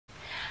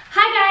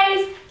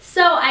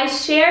I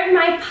shared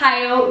my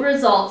PiYo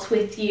results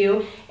with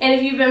you, and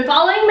if you've been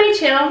following my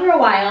channel for a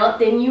while,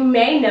 then you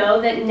may know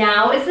that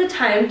now is the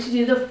time to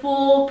do the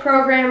full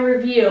program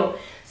review.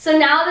 So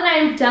now that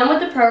I'm done with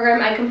the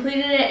program, I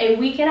completed it a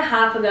week and a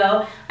half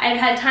ago. I've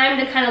had time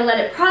to kind of let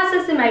it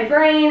process in my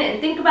brain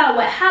and think about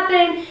what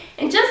happened,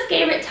 and just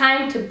gave it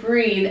time to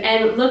breathe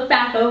and look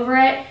back over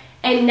it.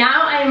 And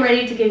now I am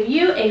ready to give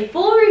you a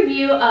full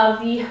review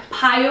of the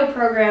PiYo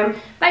program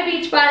by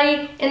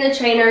Beachbody and the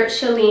trainer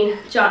Chalene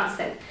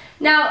Johnson.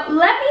 Now,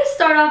 let me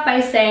start off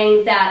by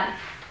saying that,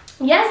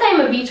 yes,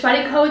 I'm a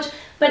Beachbody coach,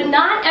 but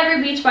not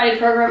every Beachbody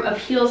program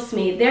appeals to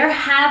me. There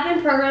have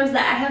been programs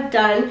that I have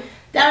done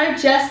that are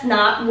just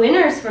not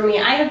winners for me.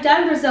 I have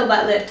done Brazil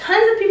butt lift.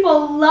 Tons of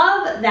people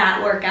love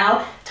that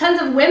workout.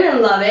 Tons of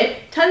women love it.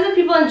 Tons of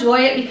people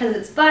enjoy it because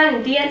it's fun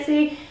and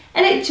dancey.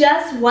 And it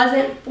just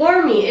wasn't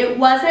for me. It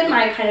wasn't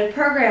my kind of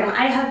program.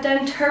 I have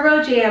done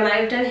Turbo Jam.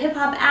 I've done Hip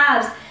Hop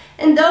Abs.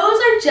 And those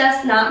are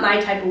just not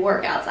my type of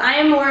workouts. I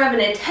am more of an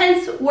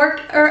intense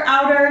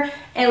worker-outer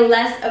and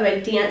less of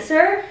a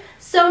dancer.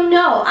 So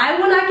no, I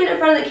will not get in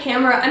front of the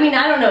camera. I mean,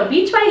 I don't know.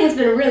 Beachbody has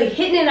been really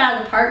hitting it out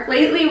of the park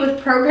lately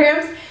with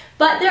programs.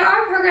 But there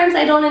are programs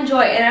I don't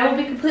enjoy, and I will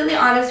be completely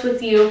honest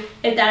with you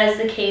if that is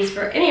the case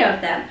for any of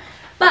them.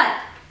 But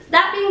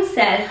that being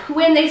said,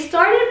 when they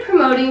started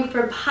promoting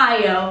for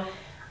PiYo,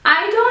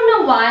 I don't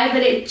know why,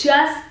 but it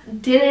just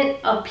didn't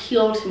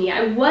appeal to me.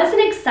 I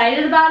wasn't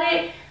excited about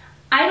it.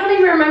 I don't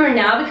even remember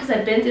now, because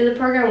I've been through the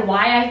program,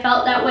 why I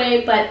felt that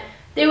way, but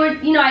they were,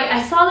 you know,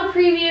 I saw the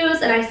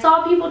previews and I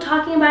saw people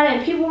talking about it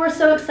and people were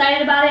so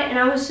excited about it, and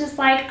I was just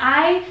like,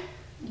 I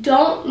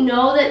don't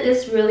know that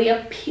this really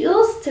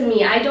appeals to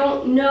me. I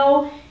don't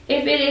know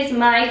if it is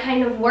my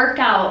kind of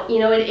workout. You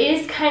know, it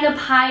is kind of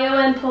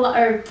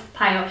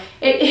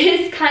it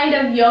is kind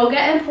of yoga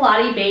and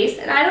Pilates based,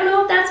 and I don't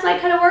know if that's my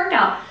kind of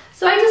workout.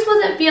 So I just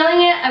wasn't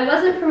feeling it. I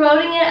wasn't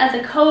promoting it as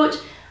a coach.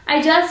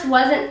 I just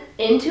wasn't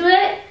into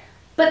it.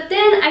 But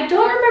then I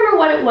don't remember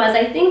what it was.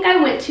 I think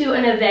I went to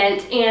an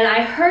event and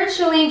I heard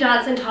Chalene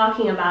Johnson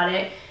talking about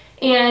it,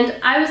 and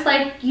I was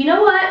like, you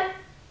know what?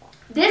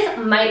 This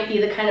might be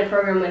the kind of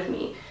program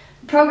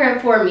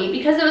for me,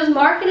 because it was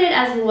marketed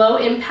as low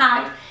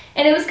impact,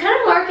 and it was kind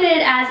of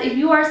marketed as if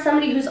you are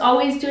somebody who's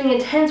always doing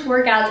intense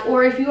workouts,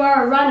 or if you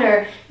are a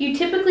runner, you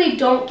typically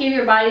don't give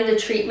your body the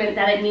treatment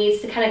that it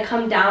needs to kind of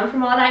come down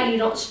from all that. You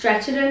don't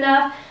stretch it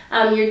enough.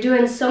 You're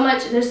doing so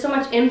much, there's so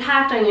much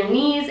impact on your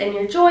knees and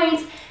your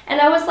joints. And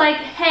I was like,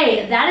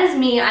 hey, that is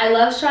me. I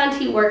love Shaun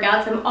T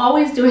workouts. I'm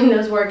always doing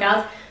those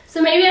workouts.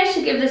 So maybe I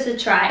should give this a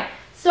try.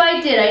 So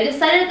I did. I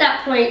decided at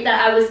that point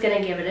that I was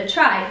going to give it a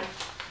try.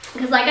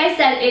 Because like I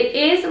said, it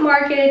is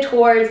marketed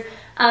towards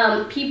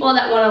people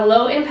that want a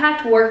low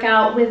impact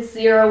workout with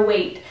zero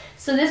weight.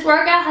 So this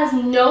workout has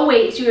no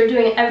weights. You are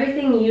doing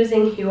everything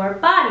using your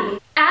body.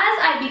 As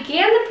I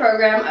began the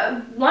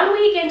program, 1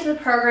 week into the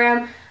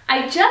program,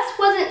 I just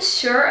wasn't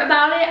sure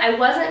about it. I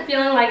wasn't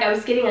feeling like I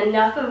was getting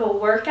enough of a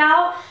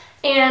workout.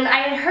 And I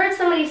had heard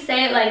somebody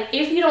say, like,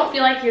 if you don't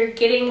feel like you're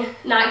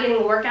not getting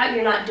a workout,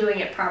 you're not doing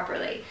it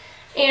properly.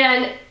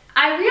 And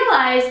I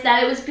realized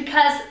that it was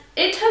because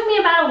it took me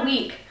about a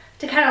week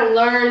to kind of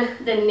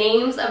learn the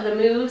names of the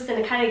moves and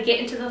to kind of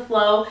get into the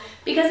flow,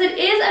 because it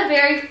is a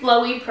very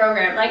flowy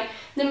program. Like,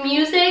 the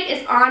music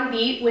is on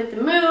beat with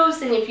the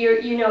moves, and if you're,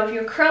 if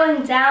you're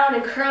curling down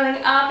and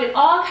curling up, it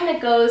all kind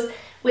of goes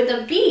with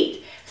a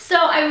beat. So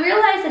I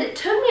realized that it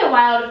took me a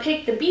while to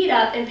pick the beat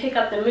up and pick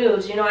up the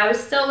moves. You know, I was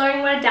still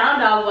learning what a down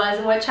dog was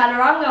and what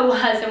chaturanga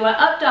was and what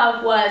up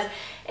dog was.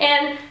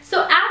 And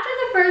so after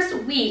the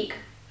first week,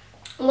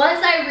 once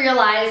I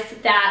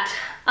realized that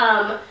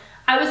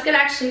I was going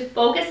to actually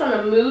focus on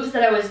the moves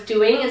that I was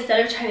doing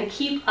instead of trying to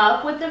keep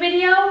up with the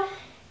video,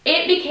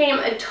 it became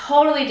a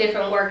totally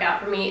different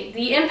workout for me.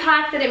 The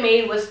impact that it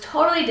made was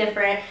totally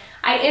different.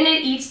 I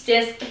ended each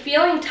disc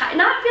feeling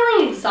not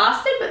feeling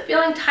exhausted, but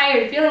feeling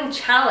tired, feeling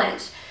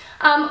challenged.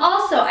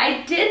 Also,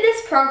 I did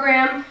this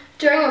program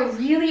during a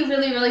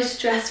really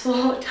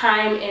stressful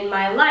time in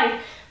my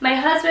life. My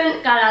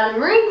husband got out of the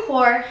Marine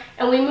Corps,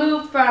 and we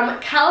moved from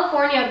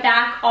California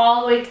back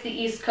all the way to the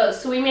East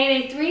Coast. So we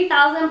made a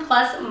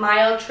 3,000+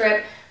 mile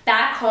trip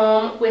back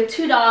home with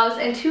 2 dogs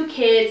and 2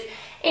 kids.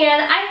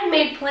 And I had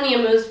made plenty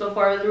of moves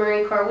before with the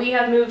Marine Corps. We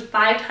have moved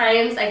 5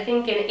 times, I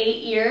think, in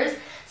 8 years.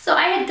 So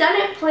I had done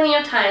it plenty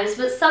of times,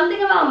 but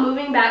something about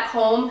moving back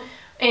home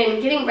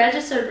and getting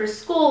registered for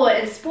school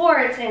and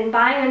sports and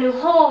buying a new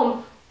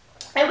home,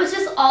 it was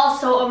just all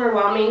so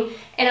overwhelming,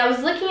 and I was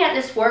looking at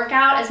this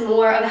workout as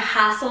more of a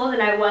hassle than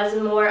I was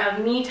more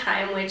of me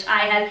time, which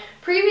I had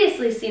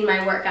previously seen my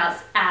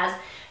workouts as.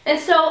 And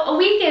so a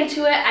week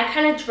into it, I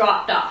kind of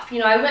dropped off. You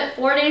know, I went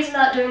 4 days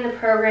without doing the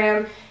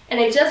program, and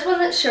I just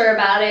wasn't sure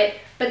about it.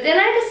 But then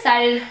I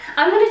decided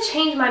I'm going to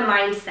change my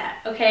mindset,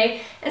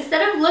 okay?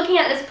 Instead of looking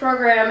at this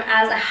program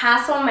as a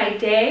hassle in my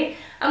day,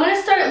 I'm going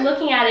to start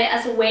looking at it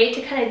as a way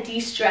to kind of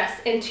de-stress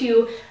and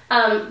to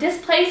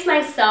displace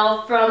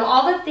myself from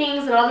all the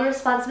things and all the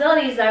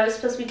responsibilities that I was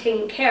supposed to be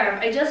taking care of.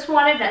 I just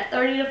wanted that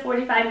 30 to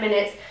 45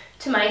 minutes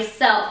to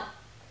myself.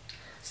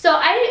 So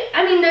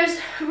I mean, there's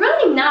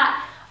really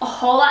not a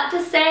whole lot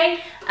to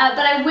say, but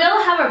I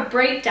will have a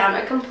breakdown,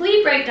 a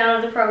complete breakdown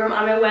of the program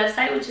on my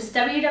website, which is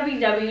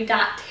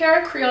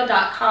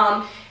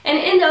www.terracreel.com. And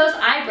in those,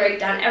 I break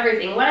down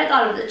everything, what I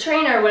thought of the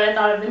trainer, what I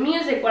thought of the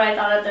music, what I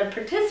thought of the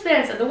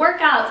participants, of the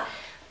workouts.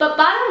 But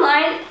bottom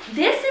line,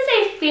 this is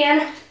a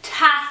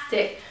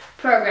fantastic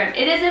program.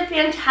 It is a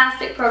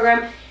fantastic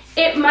program.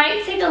 It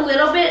might take a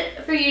little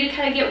bit for you to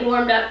kind of get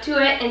warmed up to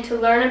it and to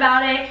learn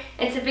about it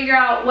and to figure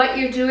out what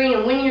you're doing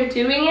and when you're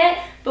doing it.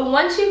 But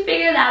once you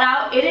figure that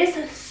out, it is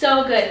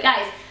so good.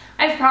 Guys,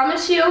 I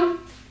promise you,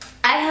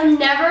 I have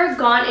never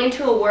gone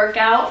into a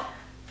workout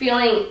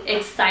feeling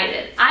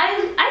excited.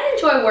 I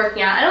enjoy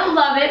working out. I don't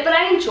love it, but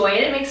I enjoy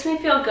it. It makes me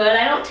feel good.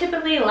 I don't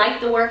typically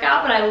like the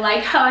workout, but I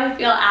like how I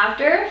feel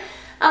after.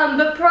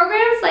 But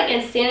programs like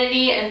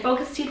Insanity and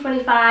Focus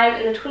T25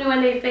 and the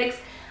 21-Day Fix,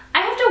 I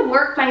have to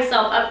work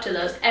myself up to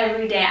those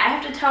every day. I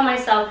have to tell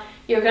myself,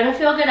 you're gonna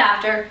feel good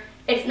after.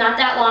 It's not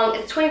that long.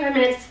 It's 25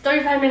 minutes, it's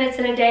 35 minutes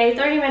in a day,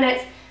 30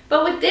 minutes.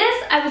 But with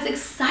this, I was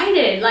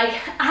excited. Like,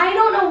 I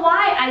don't know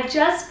why. I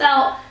just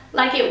felt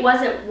like it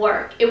wasn't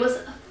work. It was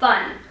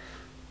fun.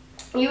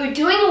 You were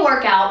doing a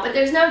workout, but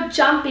there's no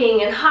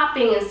jumping and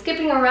hopping and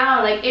skipping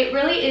around. Like, it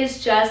really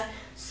is just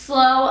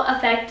slow,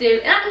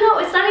 effective. No,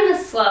 it's not even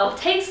slow.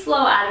 Take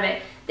slow out of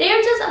it. They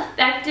are just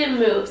effective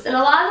moves. And a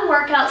lot of the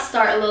workouts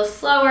start a little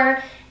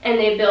slower and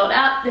they build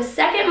up. The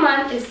second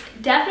month is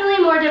definitely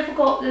more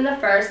difficult than the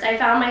first. I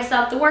found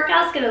myself, the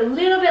workouts get a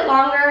little bit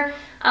longer.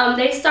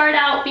 They start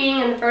out being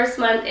in the first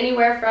month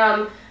anywhere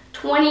from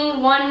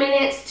 21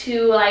 minutes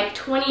to like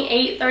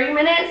 28, 30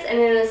 minutes. And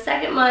in the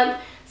second month,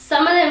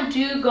 some of them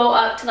do go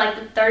up to like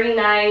the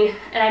 39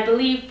 and I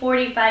believe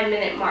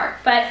 45-minute mark.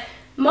 But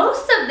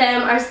most of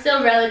them are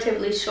still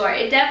relatively short.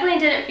 It definitely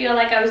didn't feel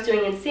like I was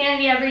doing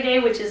Insanity every day,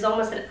 which is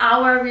almost an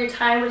hour of your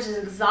time, which is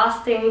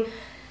exhausting.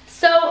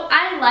 So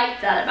I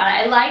liked that about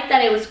it. I liked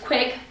that it was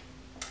quick,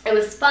 it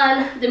was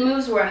fun, the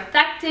moves were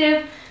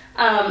effective.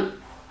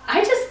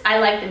 I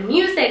like the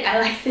music, I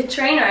like the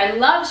trainer, I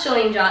love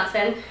Chalene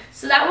Johnson,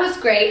 so that was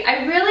great.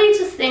 I really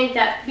just think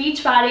that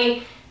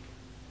Beachbody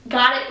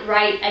got it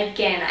right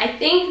again. I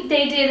think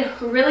they did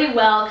really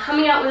well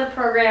coming out with a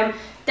program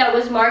that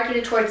was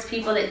marketed towards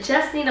people that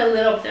just need a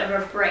little bit of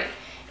a break.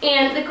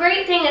 And the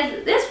great thing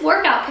is this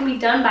workout can be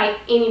done by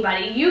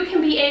anybody. You can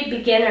be a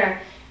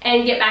beginner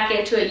and get back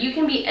into it. You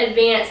can be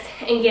advanced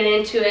and get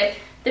into it.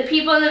 The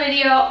people in the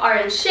video are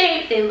in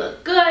shape, they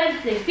look good,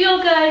 they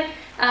feel good.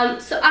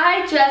 So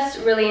I just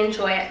really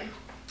enjoy it.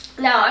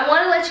 Now I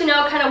want to let you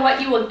know kind of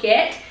what you will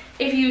get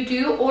if you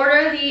do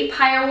order the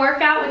PiYo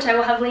workout, which I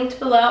will have linked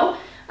below.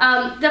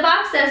 The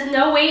box says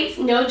no weights,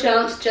 no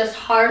jumps, just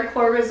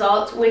hardcore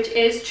results, which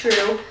is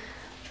true.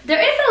 There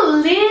is a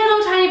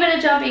little tiny bit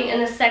of jumping in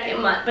the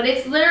second month, but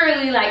it's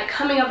literally like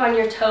coming up on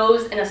your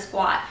toes in a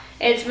squat.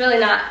 It's really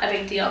not a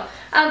big deal.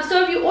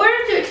 So if you order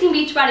through a Team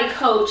Beachbody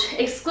coach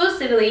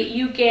exclusively,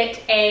 you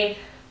get a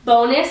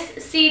bonus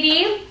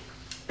CD.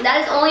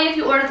 That is only if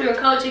you order through a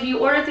coach. If you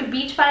order through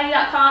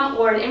Beachbody.com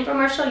or an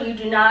infomercial, you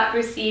do not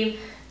receive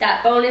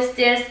that bonus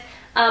disc.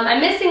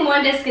 I'm missing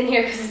one disc in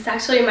here because it's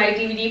actually in my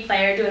DVD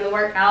player doing the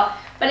workout.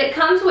 But it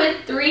comes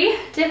with 3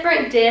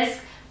 different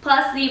discs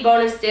plus the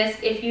bonus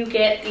disc if you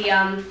get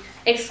the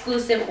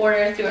exclusive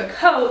order through a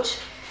coach.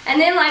 And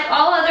then like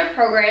all other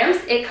programs,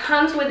 it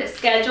comes with a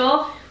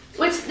schedule,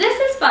 which this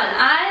is fun.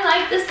 I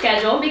like the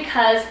schedule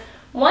because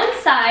one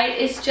side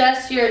is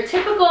just your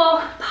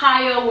typical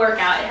PiYo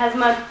workout. It has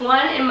month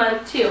 1 and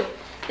month 2.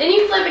 Then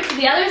you flip it to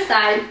the other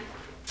side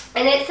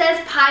and it says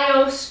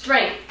PiYo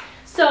strength.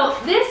 So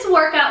this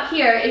workout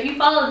here, if you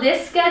follow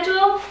this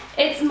schedule,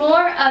 it's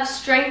more of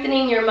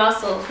strengthening your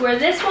muscles, where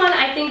this one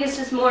I think is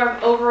just more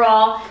of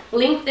overall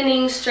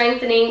lengthening,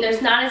 strengthening.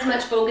 There's not as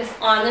much focus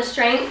on the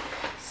strength.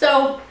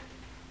 So,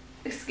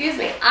 excuse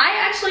me, I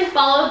actually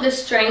followed the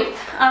strength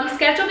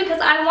schedule because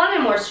I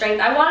wanted more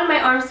strength. I wanted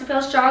my arms to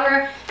feel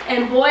stronger,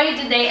 and boy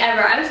did they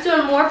ever. I was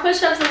doing more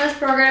push-ups in this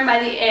program by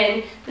the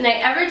end than I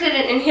ever did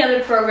in any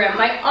other program.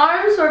 My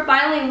arms were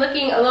finally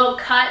looking a little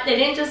cut. They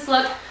didn't just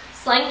look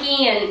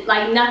slanky and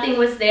like nothing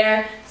was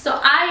there. So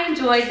I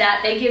enjoyed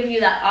that. They give you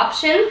that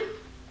option.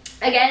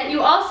 Again,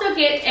 you also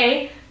get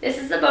this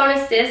is the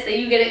bonus disc that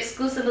you get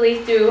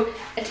exclusively through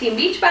a Team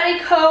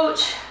Beachbody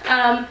coach.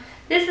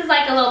 This is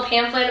like a little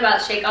pamphlet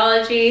about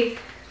Shakeology.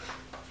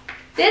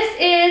 This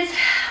is,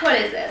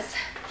 what is this?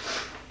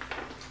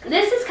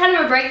 This is kind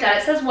of a breakdown.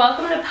 It says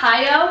welcome to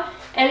PiYo,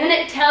 and then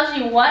it tells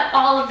you what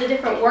all of the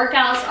different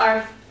workouts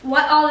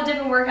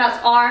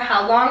are,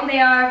 how long they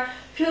are,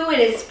 who it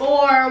is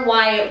for,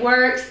 why it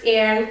works,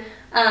 and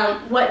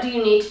what do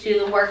you need to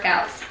do the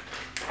workouts.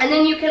 And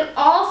then you can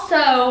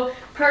also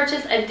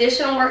purchase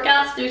additional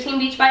workouts through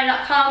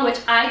teambeachbody.com, which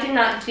I did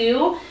not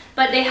do,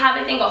 but they have,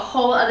 I think, a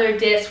whole other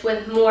disc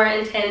with more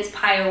intense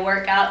PiYo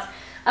workouts.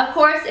 Of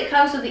course, it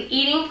comes with the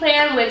eating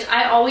plan, which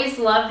I always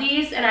love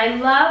these, and I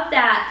love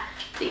that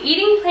the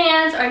eating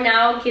plans are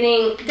now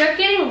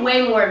getting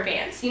way more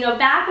advanced. You know,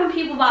 back when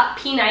people bought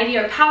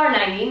P90 or Power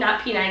 90,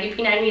 not P90,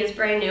 P90 is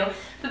brand new,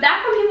 but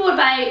back when people would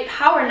buy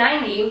Power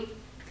 90,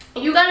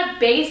 you got a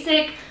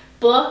basic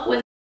book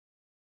with